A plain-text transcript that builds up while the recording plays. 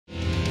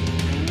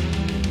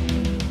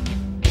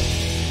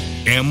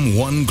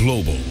M1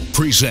 Global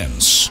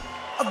presents.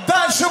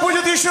 Дальше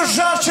будет еще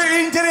жарче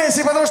и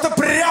интереснее, потому что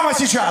прямо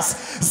сейчас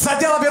за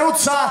дело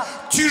берутся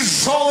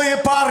тяжелые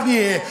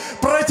парни.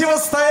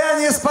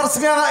 Противостояние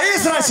спортсмена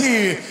из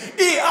России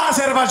и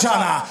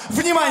Азербайджана.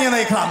 Внимание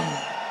на экран.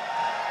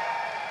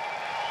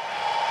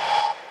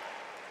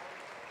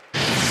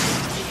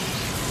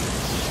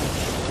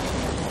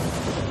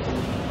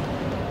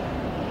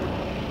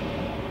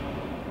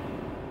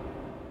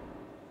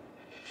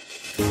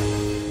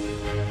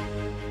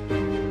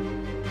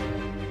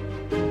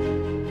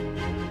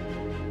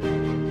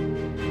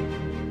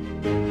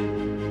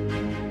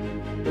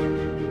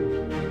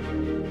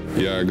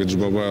 Я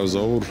Гаджибабаев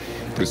Заур,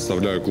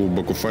 представляю клуб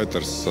Baku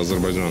Fighters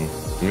Азербайджан.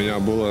 У меня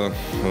был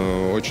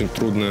очень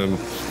трудный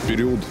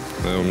период,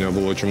 у меня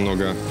было очень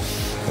много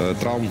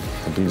травм,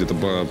 где-то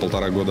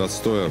полтора года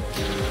отстоя.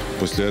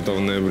 После этого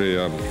в ноябре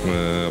я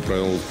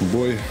провел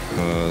бой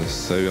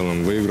с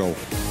Савеловым, выиграл.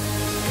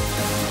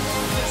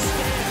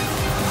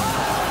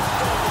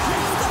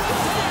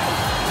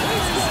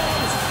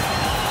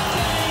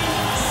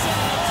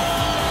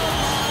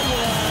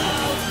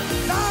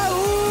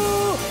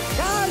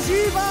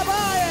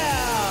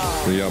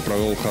 Я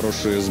провел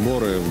хорошие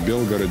сборы в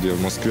Белгороде,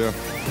 в Москве.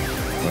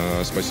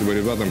 Спасибо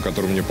ребятам,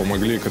 которые мне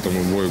помогли к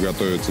этому бою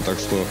готовиться. Так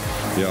что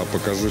я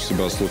покажу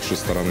себя с лучшей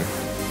стороны.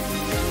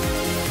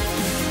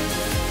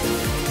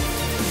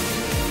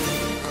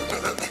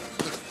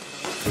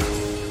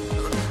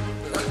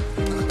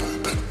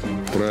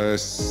 Про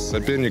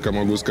соперника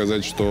могу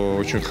сказать, что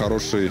очень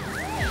хороший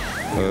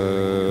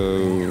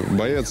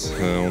боец.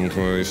 Он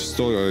и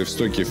в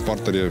стойке, и в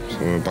партере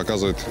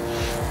показывает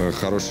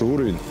хороший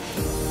уровень.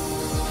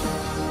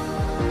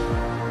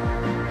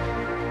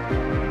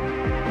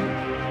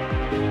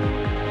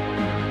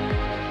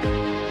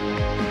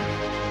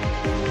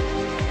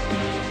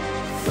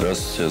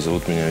 Здравствуйте,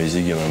 зовут меня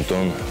Vyazigin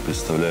Антон,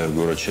 представляю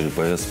город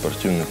Cherepovets,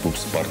 спортивный клуб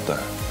 «Спарта».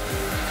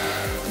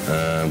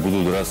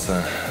 Буду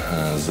драться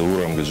с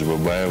Зауром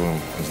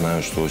Гаджибабаевым,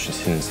 знаю, что очень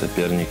сильный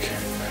соперник,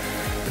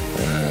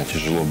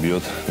 тяжело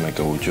бьет,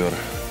 нокаутер,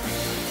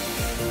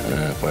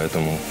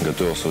 поэтому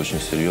готовился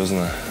очень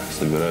серьезно,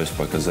 собираюсь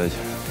показать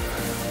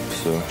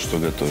все, что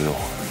готовил.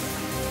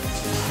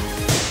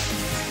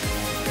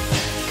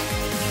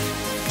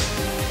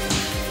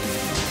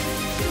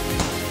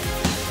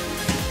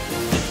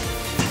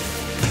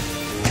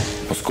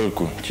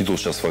 Поскольку титул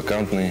сейчас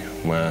вакантный,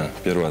 моя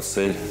первая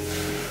цель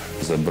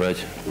 – забрать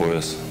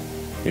пояс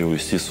и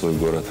увезти в свой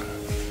город.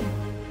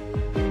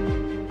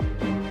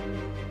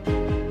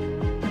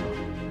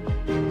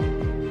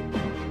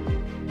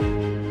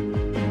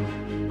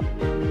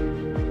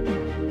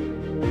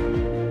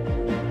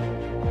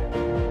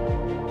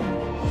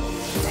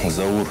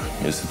 Заур,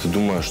 если ты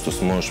думаешь, что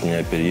сможешь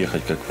меня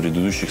переехать, как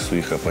предыдущих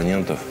своих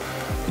оппонентов,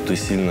 то ты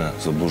сильно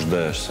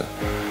заблуждаешься.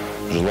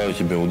 Желаю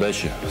тебе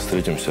удачи,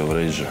 встретимся в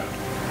рейдже.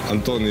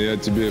 Антон, я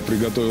тебе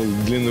приготовил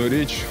длинную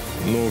речь,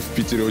 но в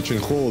Питере очень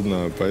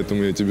холодно,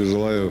 поэтому я тебе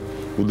желаю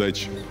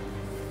удачи.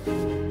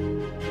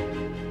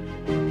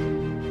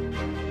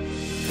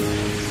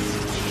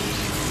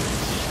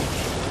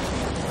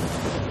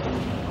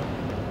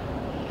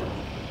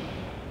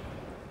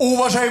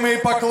 Уважаемые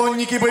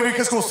поклонники боевых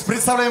искусств,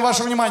 представляем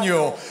вашему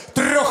вниманию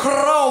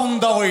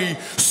трехраундовый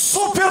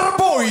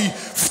супербой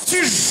в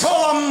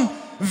тяжелом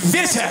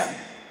весе.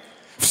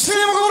 В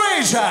стиле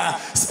рейджа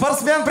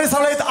спортсмен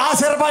представляет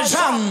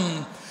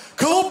Азербайджан,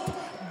 клуб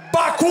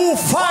Baku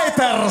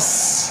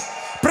Fighters.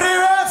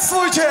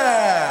 Приветствуйте,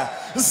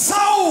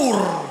 Заур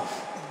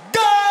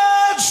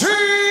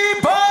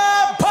Гаджибабаев!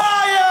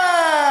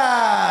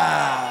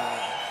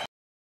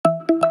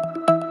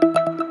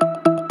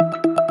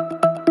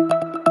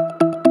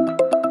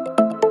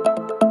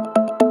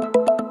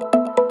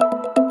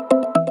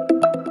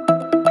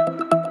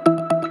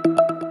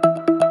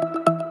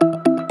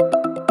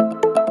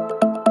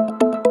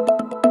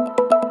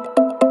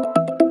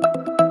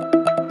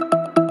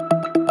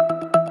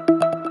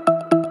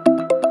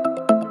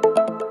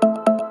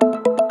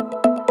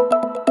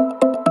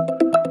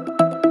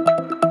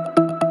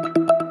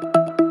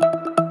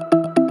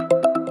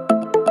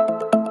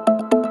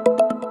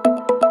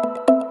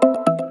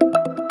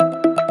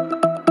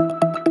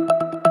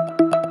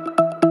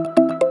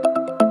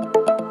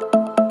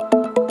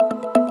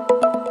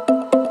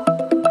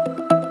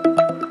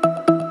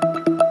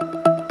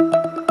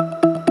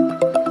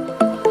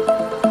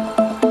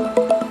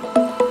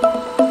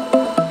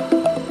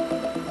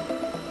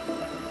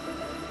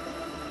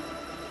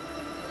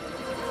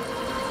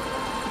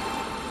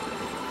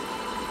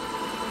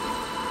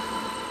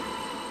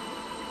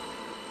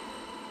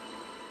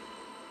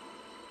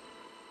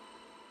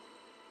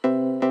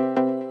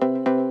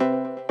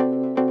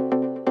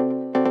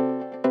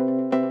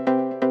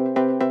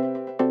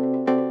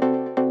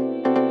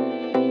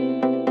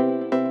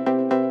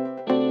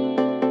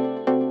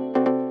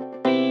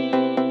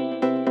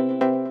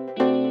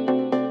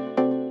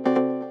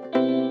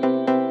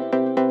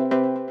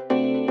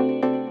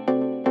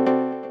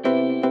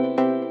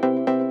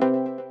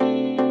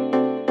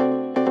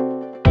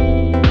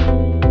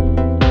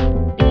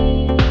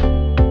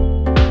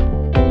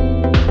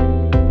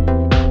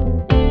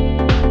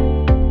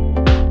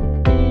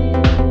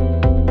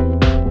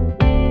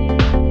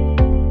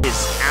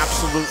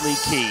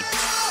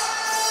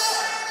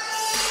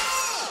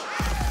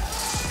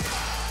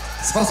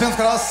 Спортсмен в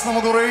красном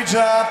углу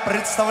рейджа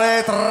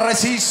представляет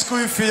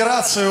Российскую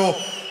Федерацию.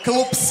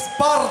 Клуб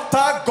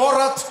 «Спарта»,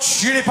 город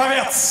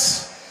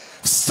Череповец.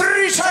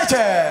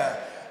 Встречайте!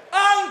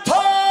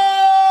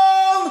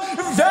 Антон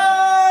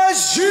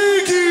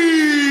Vyazigin!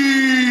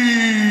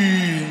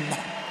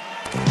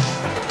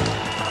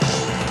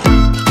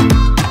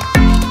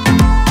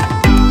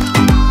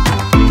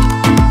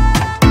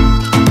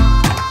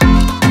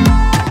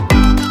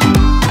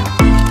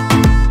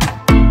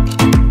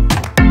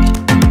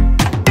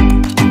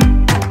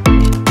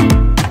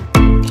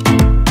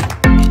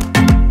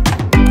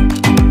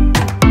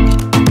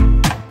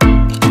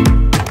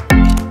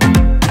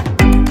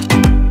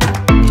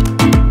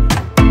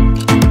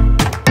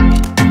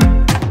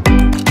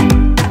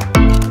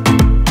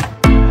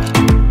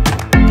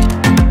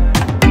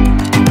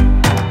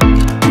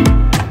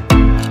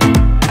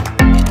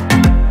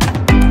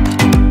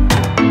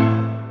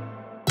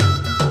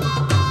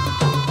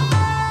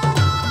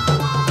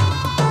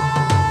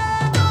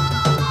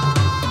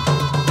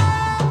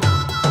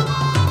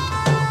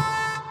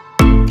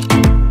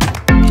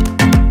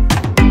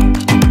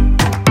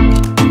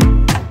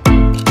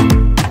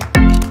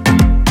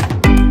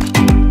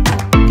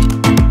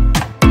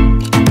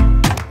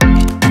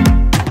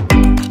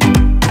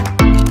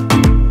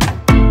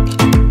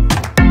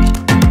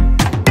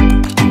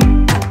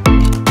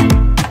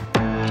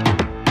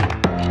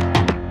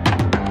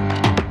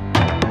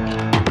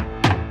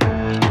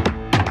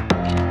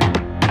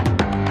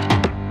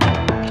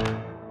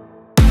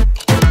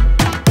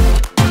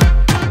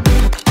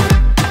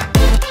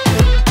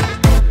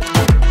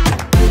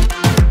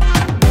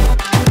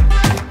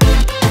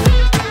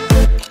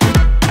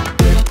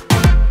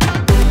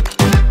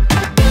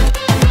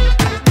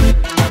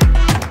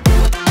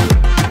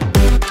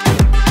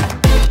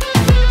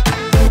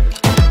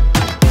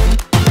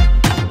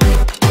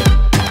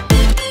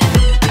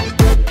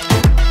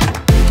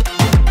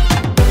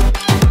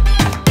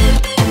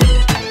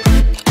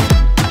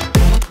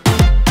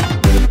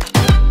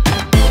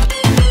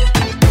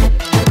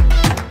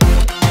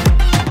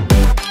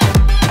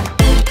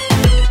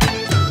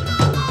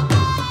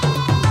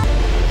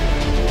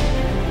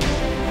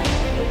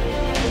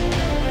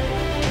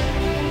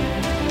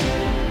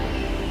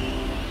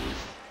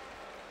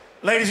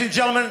 Ladies and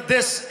gentlemen,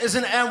 this is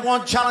an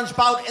M1 challenge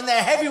bout in the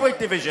heavyweight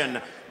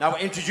division. Now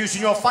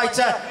introducing your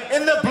fighter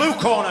in the blue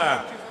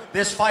corner.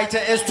 This fighter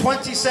is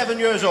 27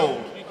 years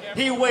old.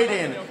 He weighed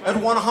in at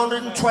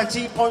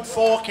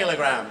 120.4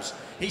 kilograms.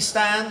 He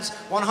stands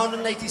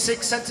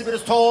 186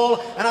 centimeters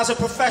tall and has a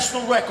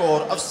professional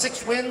record of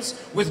 6 wins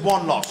with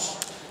 1 loss.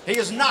 He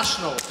is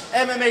national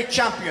MMA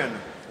champion,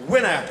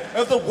 winner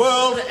of the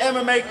World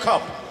MMA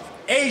Cup,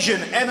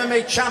 Asian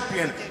MMA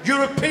champion,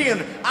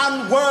 European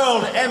and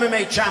World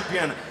MMA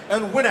champion,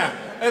 and winner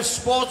of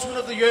Sportsman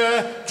of the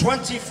Year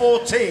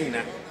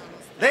 2014.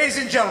 Ladies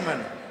and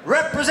gentlemen,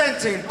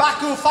 representing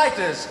Baku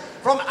fighters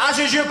from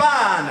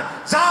Azerbaijan,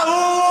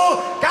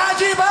 Zaur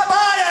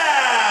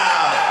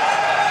Gadzhibabaev!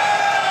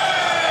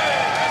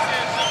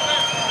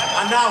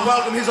 And now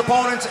welcome his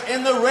opponent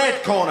in the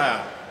red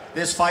corner.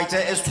 This fighter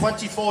is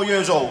 24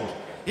 years old.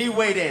 He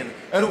weighed in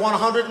at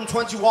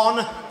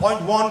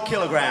 121.1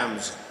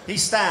 kilograms. He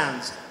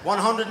stands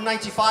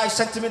 195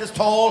 centimeters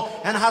tall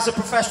and has a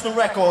professional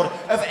record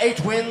of 8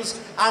 wins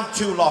and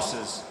 2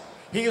 losses.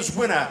 He is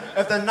winner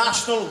of the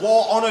National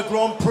War Honor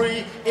Grand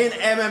Prix in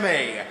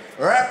MMA,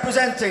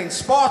 representing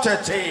Sparta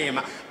team,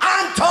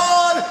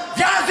 Anton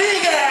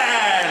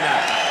Vyazigin!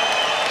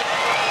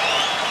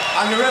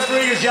 And the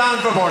referee is Jan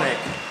Verbornik.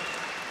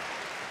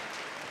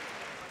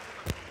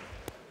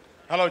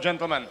 Hello,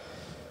 gentlemen.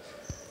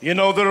 You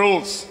know the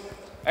rules.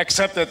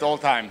 Accept it all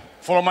time.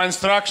 Follow my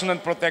instruction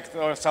and protect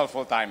yourself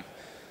all time.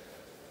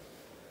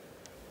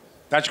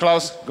 Touch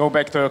close, go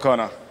back to your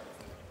corner.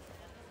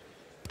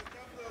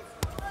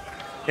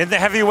 In the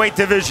heavyweight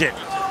division,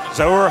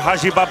 Zaur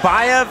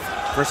Gadzhibabaev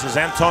versus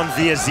Anton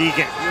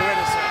Vyazigin. You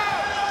ready, sir?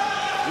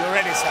 You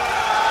ready, sir?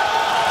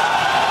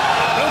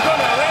 Blue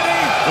corner, ready?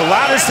 The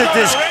loudest that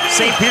this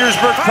St.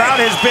 Petersburg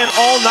crowd has been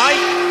all night.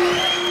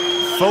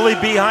 Fully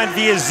behind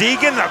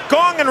Vyazigin. The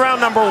gong in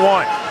round number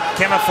 1.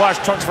 Camouflage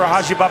trunks for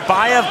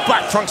Gadzhibabaev,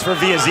 black trunks for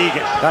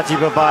Vyazigin.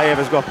 Gadzhibabaev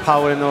has got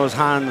power in those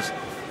hands.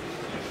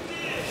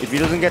 If he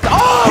doesn't get to...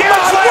 Oh, here's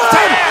left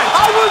hand!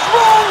 I was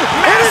wrong!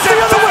 It is the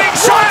other way!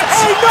 What a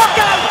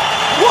knockout!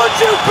 Would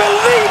you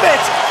believe it?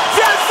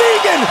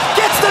 Vyazigin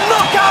gets the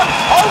knockout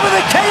over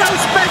the KO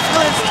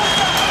specialist.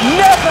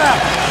 Never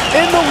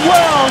in the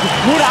world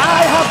would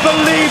I have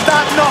believed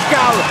that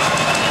knockout.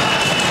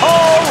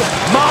 Oh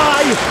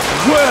my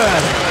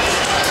word!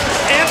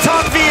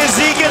 Anton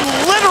Vyazigin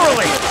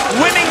literally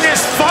winning this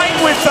fight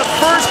with the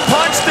first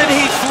punch that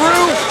he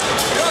threw.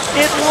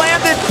 It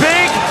landed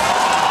big.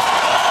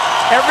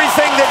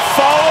 Everything that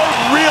followed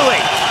really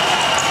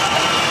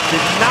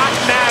did not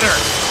matter.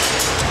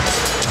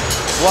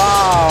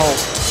 Wow.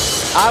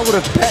 I would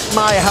have bet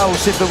my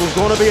house if there was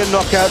going to be a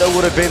knockout, it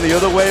would have been the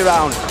other way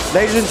around.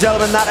 Ladies and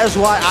gentlemen, that is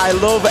why I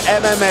love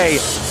MMA.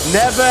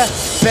 Never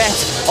bet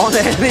on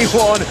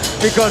anyone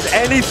because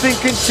anything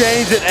can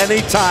change at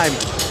any time.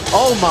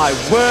 Oh my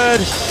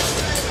word.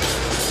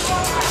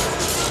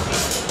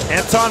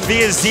 Anton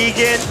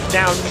Vyazigin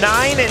now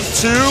 9-2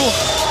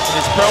 in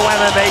his pro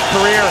MMA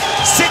career.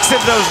 6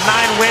 of those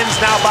 9 wins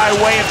now by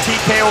way of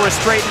TKO or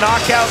straight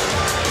knockout.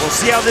 We'll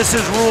see how this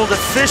is ruled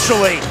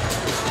officially.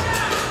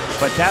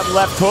 But that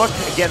left hook,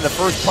 again, the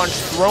first punch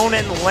thrown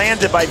and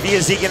landed by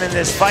Vyazigin in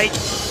this fight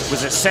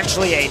was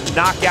essentially a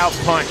knockout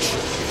punch.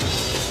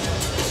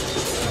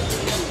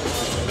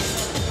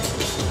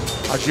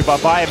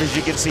 Gadzhibabaev, as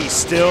you can see,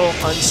 still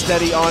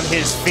unsteady on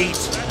his feet.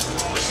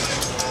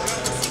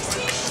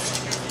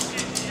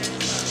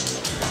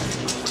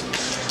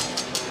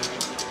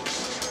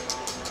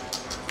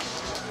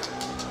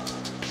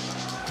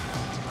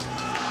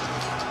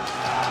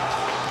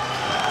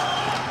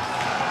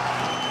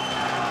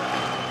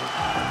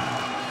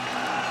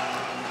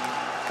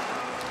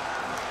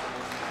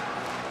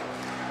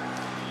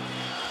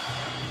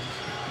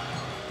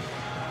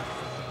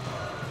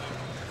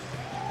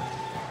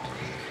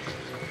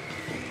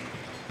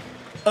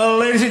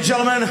 Ladies and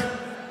gentlemen,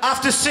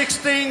 after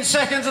 16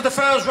 seconds of the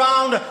first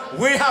round,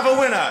 we have a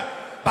winner.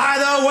 By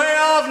the way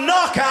of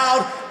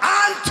knockout,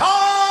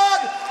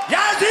 Anton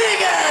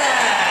Vyazigin!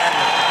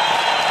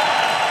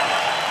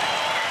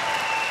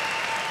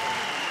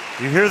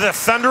 You hear the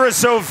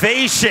thunderous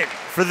ovation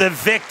for the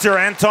victor,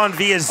 Anton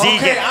Vyazigin.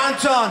 Okay,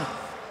 Anton.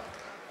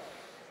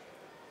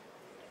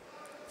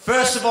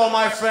 First of all,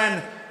 my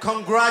friend,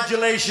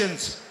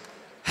 congratulations.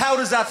 How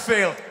does that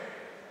feel?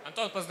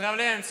 Антон,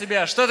 поздравляем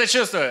тебя. Что ты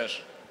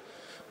чувствуешь?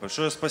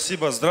 Большое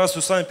спасибо.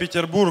 Здравствуй, Санкт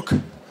Петербург.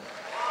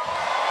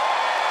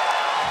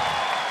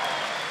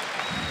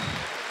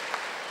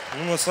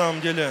 Ну, на самом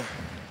деле,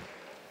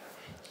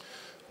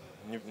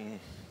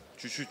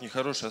 чуть-чуть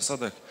нехороший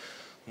осадок.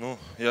 Ну,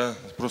 я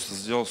просто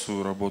сделал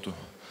свою работу.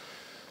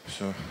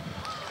 Все.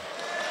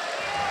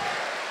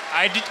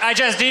 I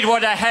just did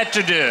what I had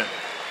to do.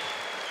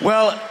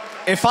 Well,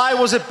 if I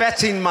was a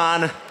betting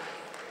man,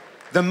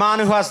 the man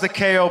who has the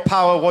KO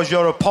power was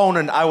your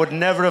opponent. I would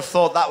never have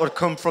thought that would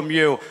come from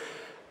you.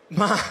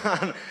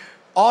 Man,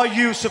 are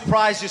you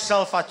surprised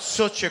yourself at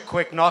such a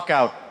quick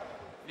knockout?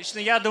 Лично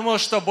я думал,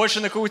 что больше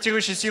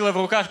нокаутирующей силы в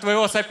руках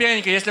твоего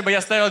соперника. Если бы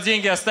я ставил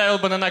деньги, оставил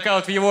бы на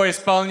нокаут в его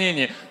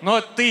исполнении.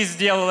 Но ты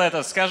сделал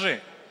это,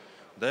 скажи.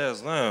 Да, я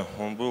знаю,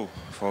 он был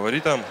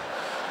фаворитом.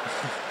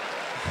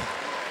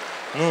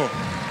 Ну,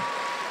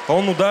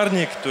 он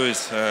ударник, то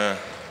есть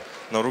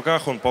на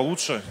руках он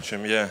получше,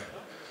 чем я.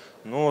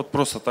 Ну вот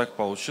просто так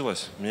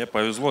получилось. Мне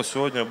повезло,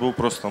 сегодня был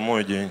просто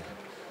мой день.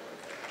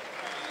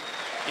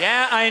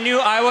 Yeah, I knew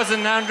I was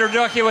an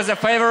underdog. He was a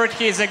favorite.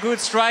 He's a good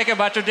striker,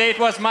 but today it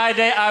was my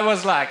day. I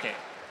was lucky.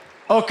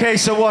 Okay,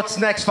 so what's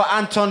next for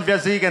Anton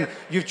Vyazigin?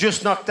 You've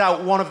just knocked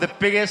out one of the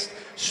biggest,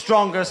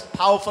 strongest,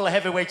 powerful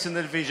heavyweights in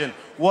the division.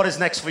 What is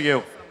next for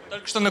you?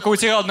 Только что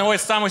нокаутировал одного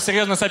из самых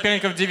серьезных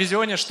соперников в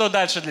дивизионе. Что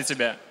дальше для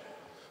тебя?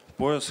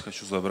 Пояс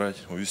хочу забрать,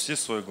 увезти в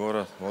свой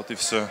город. Вот и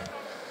все.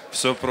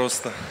 Все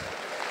просто.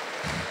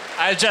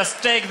 I'll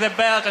just take the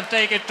belt and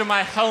take it to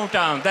my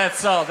hometown.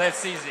 That's all.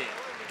 That's easy.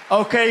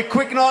 Okay,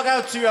 quick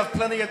knockout, so you have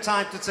plenty of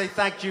time to say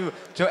thank you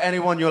to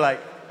anyone you like.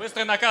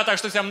 Быстрый нокаут, так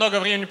что у тебя много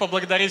времени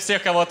поблагодарить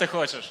всех, кого ты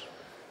хочешь.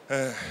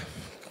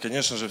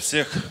 Конечно же,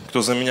 всех,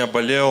 кто за меня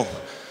болел,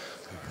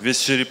 весь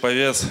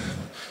Череповец,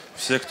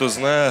 все, кто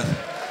знает.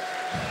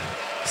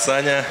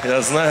 Саня,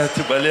 я знаю,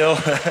 ты болел.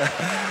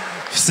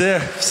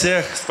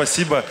 Всех,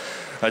 спасибо.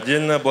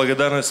 Отдельная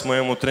благодарность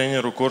моему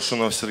тренеру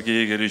Коршунову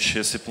Сергею Игоревичу.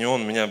 Если бы не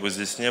он, меня бы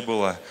здесь не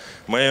было.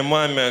 Моей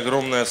маме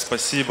огромное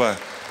спасибо.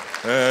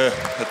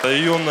 Это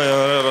ее,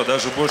 наверное,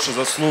 даже больше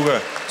заслуга,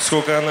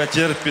 сколько она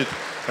терпит.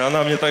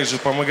 Она мне также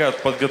помогает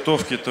в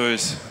подготовке, то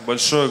есть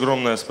большое,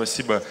 огромное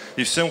спасибо.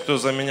 И всем, кто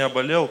за меня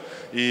болел,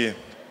 и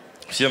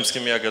всем, с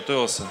кем я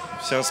готовился,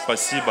 всем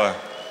спасибо.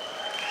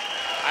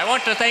 I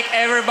want to thank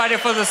everybody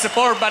for the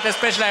support, but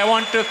especially I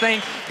want to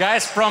thank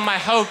guys from my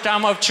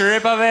hometown of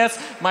Cherepovets,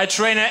 my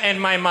trainer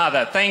and my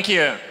mother. Thank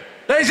you.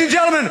 Ladies and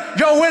gentlemen,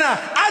 your winner,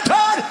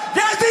 Anton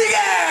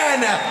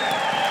Vyazigin!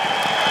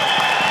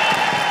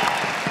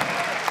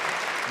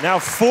 Now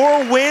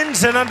 4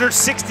 wins in under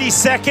 60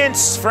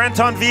 seconds for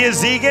Anton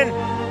Vyazigin.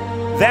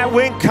 That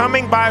win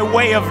coming by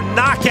way of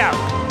knockout,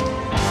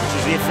 which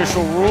is the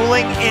official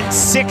ruling, in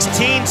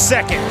 16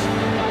 seconds.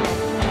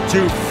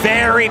 2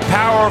 very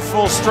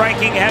powerful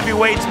striking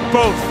heavyweights,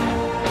 both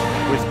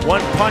with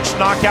one-punch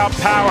knockout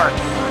power.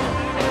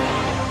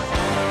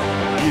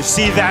 You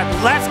see that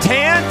left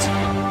hand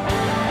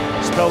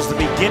spells the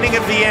beginning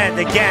of the end.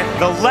 Again,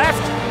 the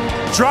left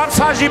drops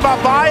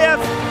Gadzhibabaev,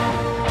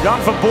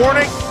 Jan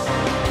Vabornik.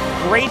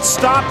 Great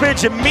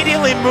stoppage,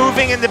 immediately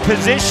moving into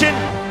position.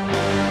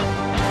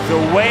 The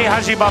way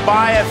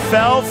Gadzhibabaev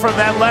fell from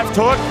that left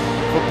hook,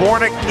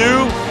 Vabornik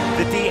knew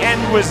that the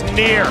end was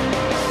near.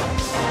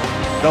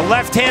 The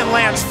left hand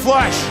lands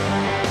flush,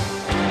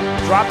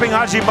 dropping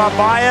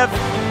Gadzhibabaev,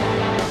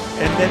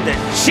 and then the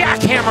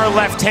jackhammer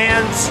left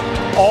hands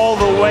all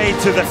the way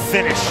to the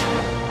finish.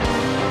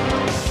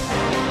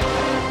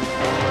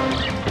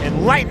 And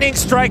lightning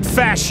strike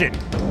fashion,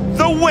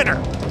 the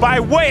winner by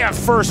way of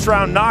first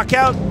round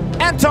knockout,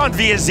 Anton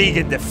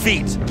Vyazigin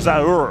defeats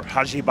Zaur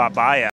Gadzhibabaev.